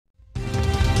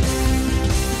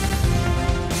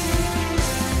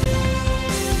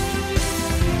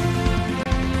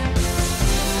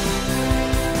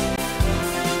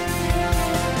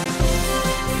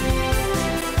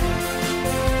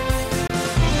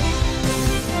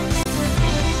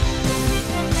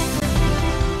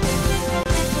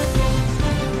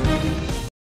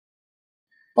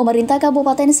Pemerintah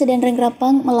Kabupaten SIDENRENG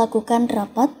Rappang melakukan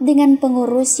rapat dengan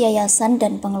pengurus yayasan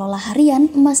dan pengelola harian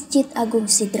Masjid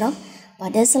Agung Sidrap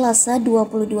pada Selasa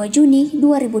 22 Juni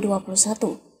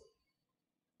 2021.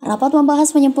 Rapat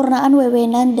membahas penyempurnaan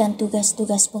wewenang dan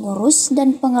tugas-tugas pengurus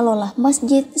dan pengelola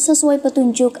masjid sesuai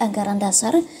petunjuk anggaran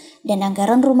dasar dan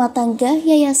anggaran rumah tangga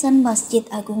Yayasan Masjid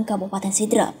Agung Kabupaten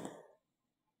Sidrap.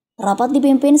 Rapat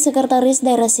dipimpin Sekretaris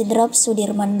Daerah Sidrap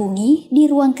SUDIRMAN BUNGI di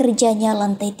ruang kerjanya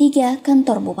lantai 3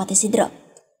 kantor Bupati Sidrap.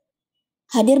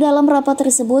 Hadir dalam rapat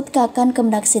tersebut Kakan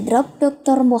Kemdak Sidrap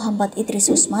Dr. Muhammad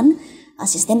Idris Usman,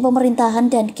 Asisten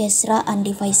Pemerintahan dan Kesra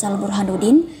Andi Faisal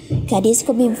Burhanuddin, Kadis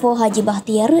Kominfo Haji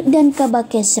Bahtiar, dan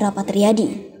Kabakes Rapat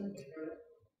Riyadi.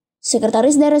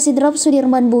 Sekretaris Daerah Sidrap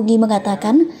SUDIRMAN BUNGI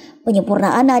mengatakan,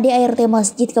 penyempurnaan ADART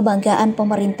Masjid Kebanggaan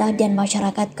Pemerintah dan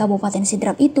Masyarakat Kabupaten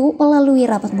Sidrap itu melalui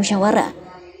rapat musyawarah.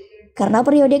 Karena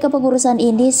periode kepengurusan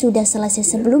ini sudah selesai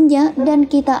sebelumnya dan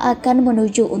kita akan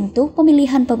menuju untuk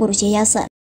pemilihan pengurus yayasan.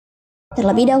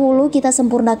 Terlebih dahulu kita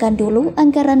sempurnakan dulu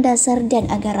anggaran dasar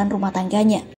dan anggaran rumah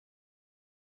tangganya.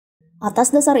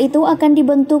 Atas dasar itu akan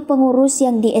dibentuk pengurus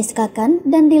yang di-SK-kan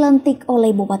dan dilantik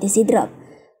oleh Bupati Sidrap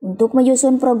untuk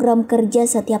menyusun program kerja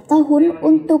setiap tahun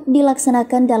untuk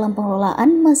dilaksanakan dalam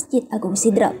pengelolaan Masjid Agung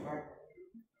Sidrap.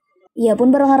 Ia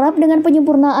pun berharap dengan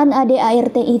penyempurnaan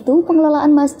ADART itu,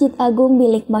 pengelolaan Masjid Agung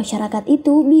milik masyarakat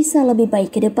itu bisa lebih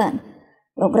baik ke depan.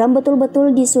 Program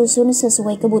betul-betul disusun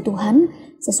sesuai kebutuhan,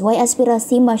 sesuai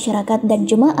aspirasi masyarakat dan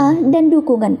jemaah dan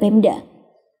dukungan Pemda.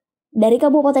 Dari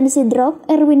Kabupaten Sidrap,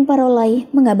 Erwin Parolai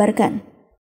mengabarkan.